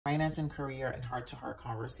finance and career, and heart-to-heart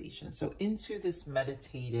conversation. So into this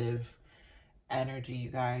meditative energy, you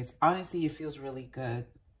guys. Honestly, it feels really good.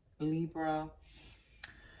 Libra,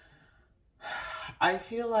 I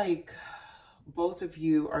feel like both of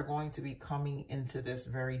you are going to be coming into this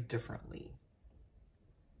very differently.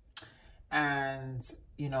 And,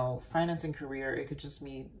 you know, finance and career, it could just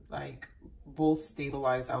mean like both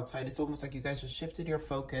stabilize outside. It's almost like you guys just shifted your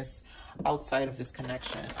focus outside of this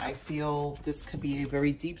connection. I feel this could be a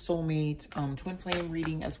very deep soulmate, twin flame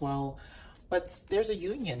reading as well. But there's a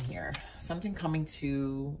union here, something coming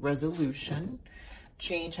to resolution.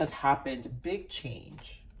 Change has happened, big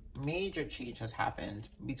change, major change has happened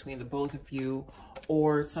between the both of you,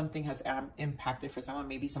 or something has impacted for someone.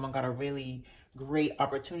 Maybe someone got a really great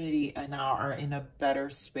opportunity and now are in a better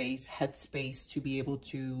space, headspace, to be able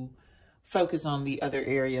to focus on the other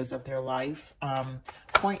areas of their life.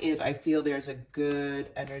 Point is, I feel there's a good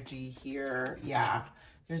energy here. Yeah,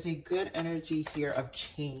 there's a good energy here of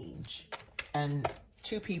change and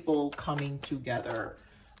two people coming together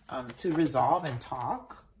to resolve and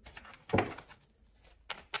talk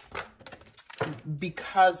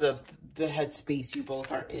because of the headspace you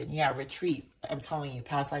both are in. Yeah, retreat. I'm telling you,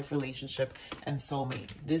 past life relationship and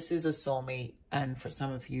soulmate. This is a soulmate. And for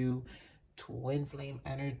some of you, twin flame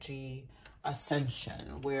energy,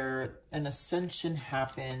 ascension, where an ascension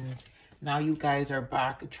happened. Now you guys are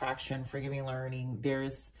back, attraction, forgiving, learning.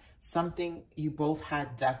 There's something, you both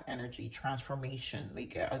had death energy, transformation,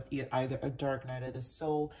 like either a dark night of the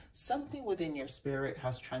soul. Something within your spirit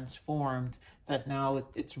has transformed that now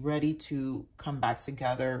it's ready to come back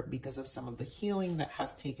together because of some of the healing that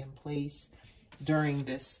has taken place during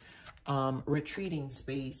this retreating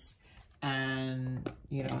space. And,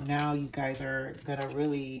 you know, now you guys are gonna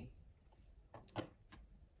really,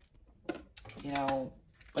 you know,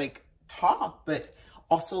 like talk, but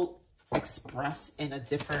also express in a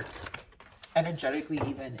different, energetically,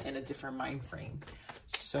 even in a different mind frame.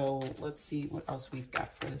 So let's see what else we've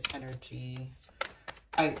got for this energy.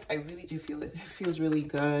 I really do feel it feels really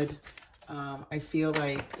good. I feel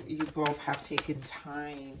like you both have taken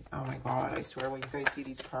time. Oh my God, I swear when you guys see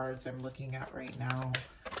these cards I'm looking at right now,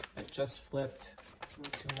 it just flipped.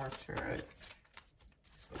 Two more, Spirit.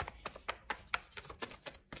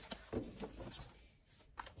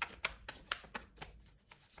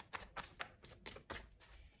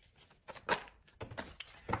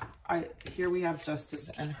 Here we have Justice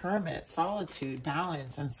and Hermit, solitude,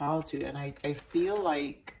 balance and solitude. And I feel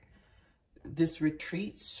like this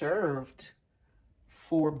retreat served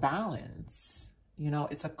for balance. You know,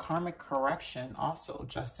 it's a karmic correction also.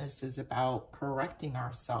 Justice is about correcting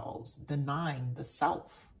ourselves, denying the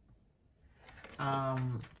self.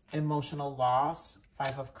 Emotional loss,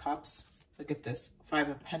 Five of Cups. Look at this, Five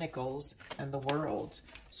of Pentacles and the World.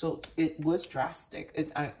 So it was drastic.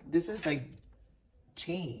 This is like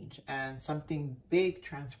change and something big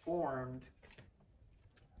transformed.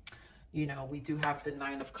 You know, we do have the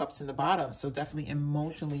Nine of Cups in the bottom, so definitely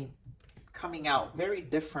emotionally coming out very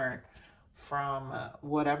different from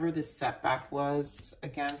whatever this setback was.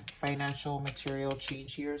 Again, financial, material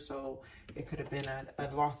change here, so it could have been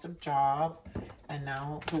a loss of job, and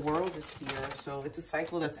now the World is here, so it's a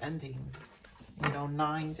cycle that's ending. You know,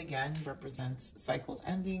 nines again represents cycles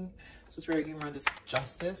ending, so it's very good on this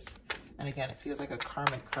Justice. And again, it feels like a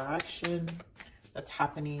karmic correction that's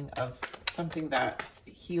happening of something that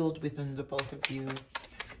healed within the both of you.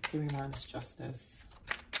 Give me more on this Justice.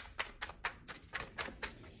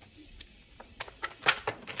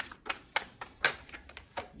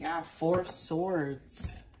 Yeah, Four of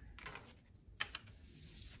Swords.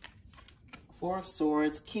 Four of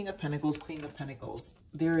Swords, King of Pentacles, Queen of Pentacles.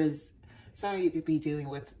 There is, some of you could be dealing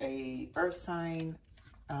with a earth sign,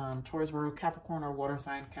 Taurus, Virgo, Capricorn, or water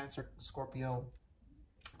sign, Cancer, Scorpio,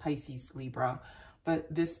 Pisces, Libra. But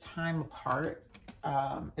this time apart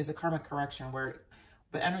is a karmic correction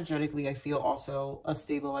but energetically, I feel also a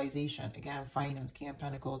stabilization. Again, finance, King of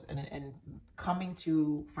Pentacles, and coming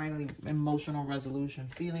to finally emotional resolution,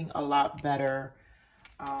 feeling a lot better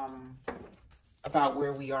about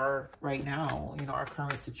where we are right now, you know, our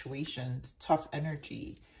current situation, tough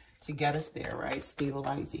energy to get us there, right?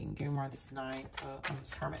 Stabilizing. Give me more of this Nine,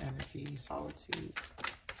 this Hermit energy, solitude.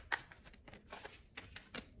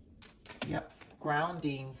 Yep,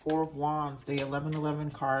 grounding, Four of Wands, the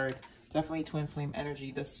 1111 card, definitely twin flame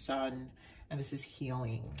energy, the Sun, and this is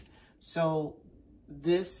healing. So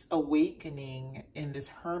this awakening in this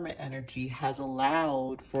Hermit energy has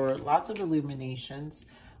allowed for lots of illuminations,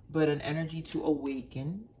 but an energy to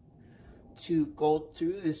awaken, to go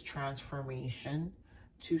through this transformation,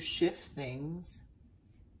 to shift things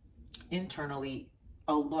internally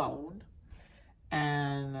alone,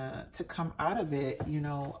 and to come out of it, you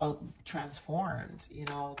know, transformed, you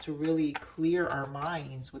know, to really clear our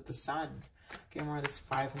minds with the sun. Okay, more of this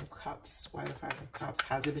Five of Cups. Why the Five of Cups?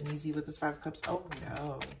 Has it been easy with this Five of Cups? Oh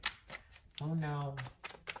no. Oh no.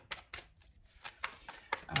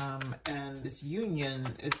 And this union,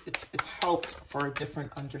 it's helped for a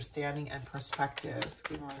different understanding and perspective.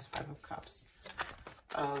 Okay, more of this Five of Cups.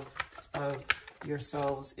 Of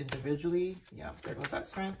yourselves individually. Yeah, there goes that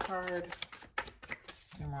Strength card.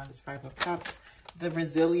 Okay, more of this Five of Cups. The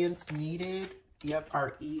resilience needed. Yep,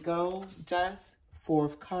 our ego, death, Four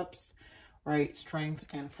of Cups. Right, Strength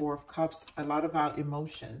and Four of Cups. A lot about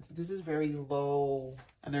emotions. This is very low.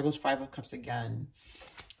 And there goes Five of Cups again.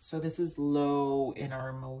 So this is low in our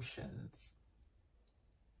emotions.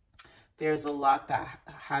 There's a lot that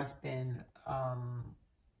has been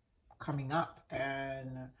coming up.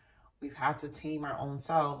 And we've had to tame our own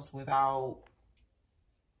selves without,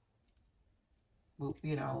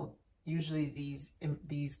 you know, usually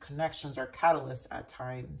these connections are catalysts at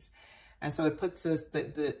times. And so it puts us,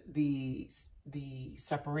 the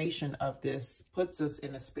separation of this puts us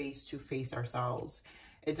in a space to face ourselves.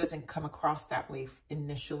 It doesn't come across that way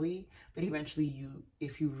initially, but eventually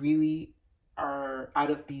if you really are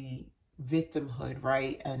out of the victimhood,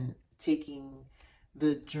 right, and taking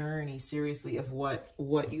the journey seriously of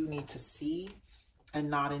what you need to see,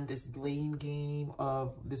 and not in this blame game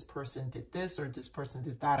of this person did this or this person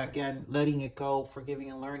did that. Again, letting it go,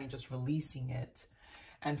 forgiving and learning, just releasing it,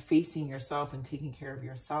 and facing yourself and taking care of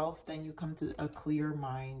yourself, then you come to a clear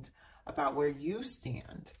mind about where you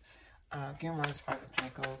stand. Again, one is Five of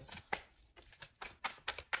Pentacles.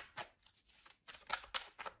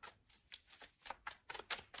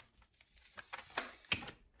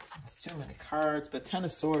 It's too many cards, but Ten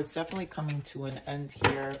of Swords definitely coming to an end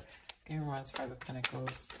here. Again, one is Five of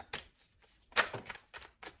Pentacles.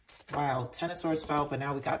 Wow, Ten of Swords fell, but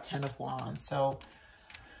now we got Ten of Wands. So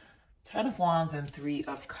Ten of Wands and Three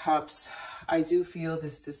of Cups. I do feel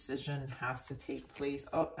this decision has to take place.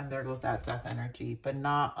 Oh, and there goes that death energy, but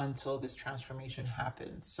not until this transformation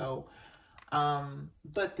happens. So,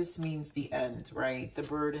 but this means the end, right? The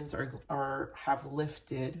burdens have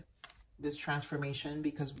lifted this transformation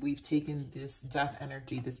because we've taken this death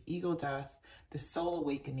energy, this ego death, this soul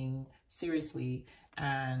awakening seriously.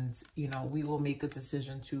 And, you know, we will make a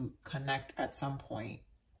decision to connect at some point,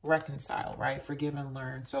 reconcile, right? Forgive and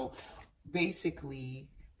learn. So basically,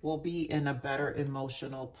 we'll be in a better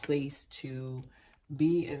emotional place to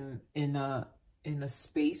be in a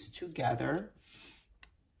space together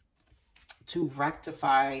to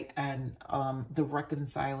rectify and the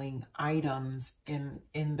reconciling items in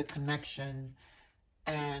the connection.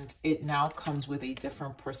 And it now comes with a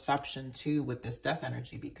different perception too with this death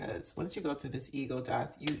energy, because once you go through this ego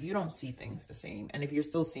death, you don't see things the same. And if you're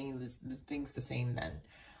still seeing the things the same, then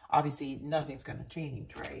obviously nothing's going to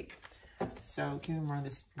change, right? So give me more of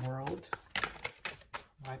this World.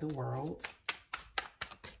 Why the World?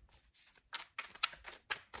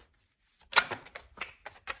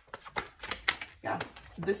 Yeah,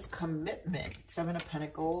 this commitment, Seven of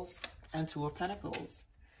Pentacles and Two of Pentacles.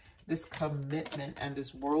 This commitment and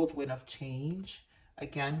this whirlwind of change,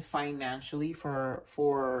 again, financially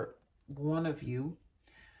for one of you,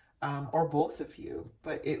 or both of you,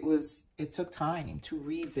 but it took time to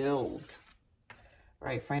rebuild,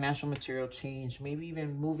 right? Financial, material change, maybe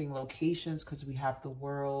even moving locations, because we have the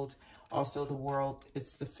World. Also the World,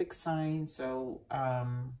 it's the fixed sign. So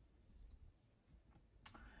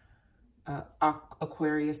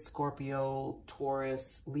Aquarius, Scorpio,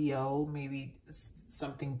 Taurus, Leo, maybe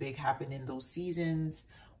something big happened in those seasons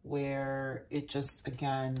where it just,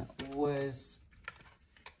 again, was,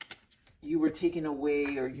 you were taken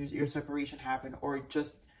away, or your separation happened, or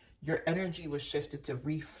just your energy was shifted to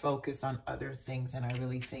refocus on other things. And I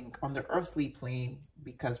really think on the earthly plane,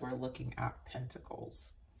 because we're looking at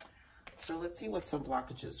Pentacles. So let's see what some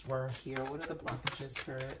blockages were here. What are the blockages,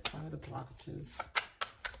 Spirit? What are the blockages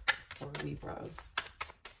for Libras?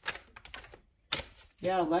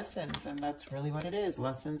 Yeah, lessons. And that's really what it is.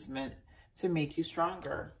 Lessons meant to make you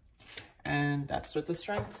stronger. And that's what the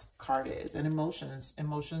Strength card is. And emotions.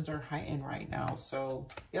 Emotions are heightened right now. So,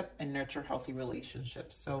 yep. And nurture healthy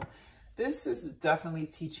relationships. So this is definitely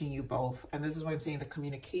teaching you both. And this is why I'm saying the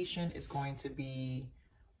communication is going to be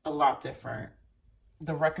a lot different.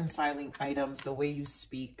 The reconciling items, the way you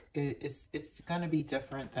speak, it's going to be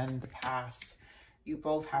different than the past. You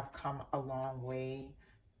both have come a long way.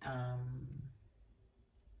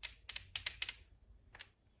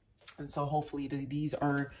 And so hopefully these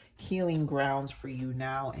are healing grounds for you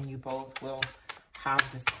now, and you both will have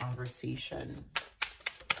this conversation.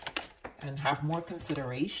 and have more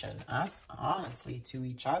consideration, us honestly, to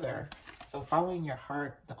each other. So following your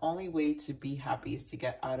heart, the only way to be happy is to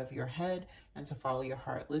get out of your head and to follow your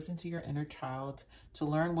heart. Listen to your inner child to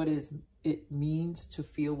learn what it means to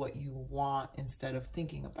feel what you want instead of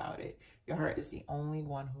thinking about it. Your heart is the only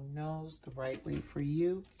one who knows the right way for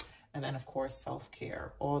you. And then, of course,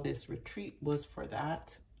 self-care. All this retreat was for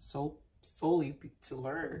that, so solely to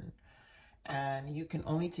learn. And you can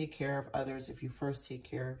only take care of others if you first take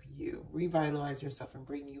care of you. Revitalize yourself and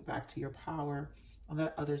bring you back to your power, and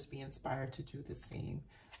let others be inspired to do the same.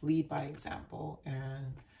 Lead by example.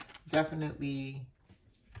 And definitely,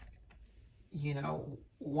 you know,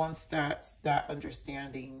 once that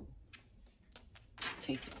understanding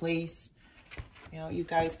takes place, you know, you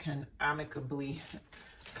guys can amicably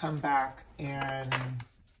come back and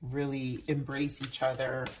really embrace each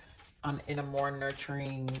other in a more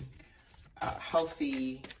nurturing,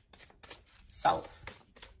 healthy self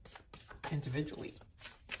individually.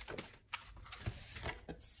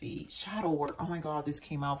 Let's see. Shadow work. Oh my God, this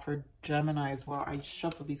came out for Gemini as well. I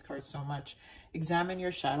shuffled these cards so much. Examine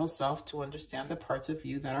your shadow self to understand the parts of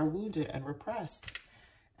you that are wounded and repressed.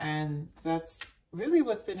 And that's really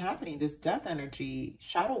what's been happening. This death energy,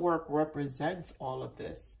 shadow work represents all of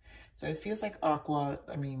this. So it feels like Aqua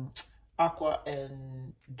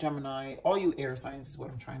and Gemini, all you air signs is what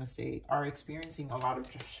I'm trying to say, are experiencing a lot of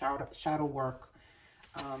just shadow work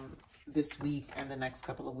this week and the next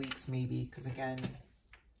couple of weeks maybe. Because again,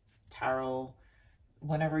 tarot,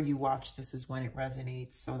 whenever you watch this is when it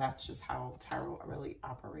resonates. So that's just how tarot really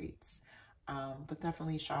operates. But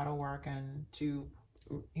definitely shadow work, and to,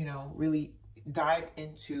 you know, really dive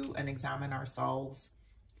into and examine ourselves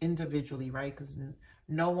individually, right? Because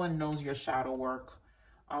no one knows your shadow work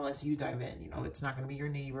unless you dive in. You know, it's not going to be your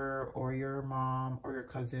neighbor or your mom or your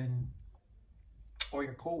cousin or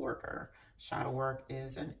your co-worker. Shadow work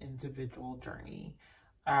is an individual journey,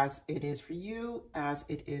 as it is for you, as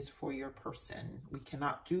it is for your person. We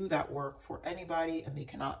cannot do that work for anybody, and they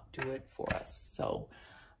cannot do it for us. So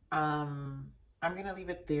I'm going to leave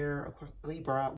it there, Libra.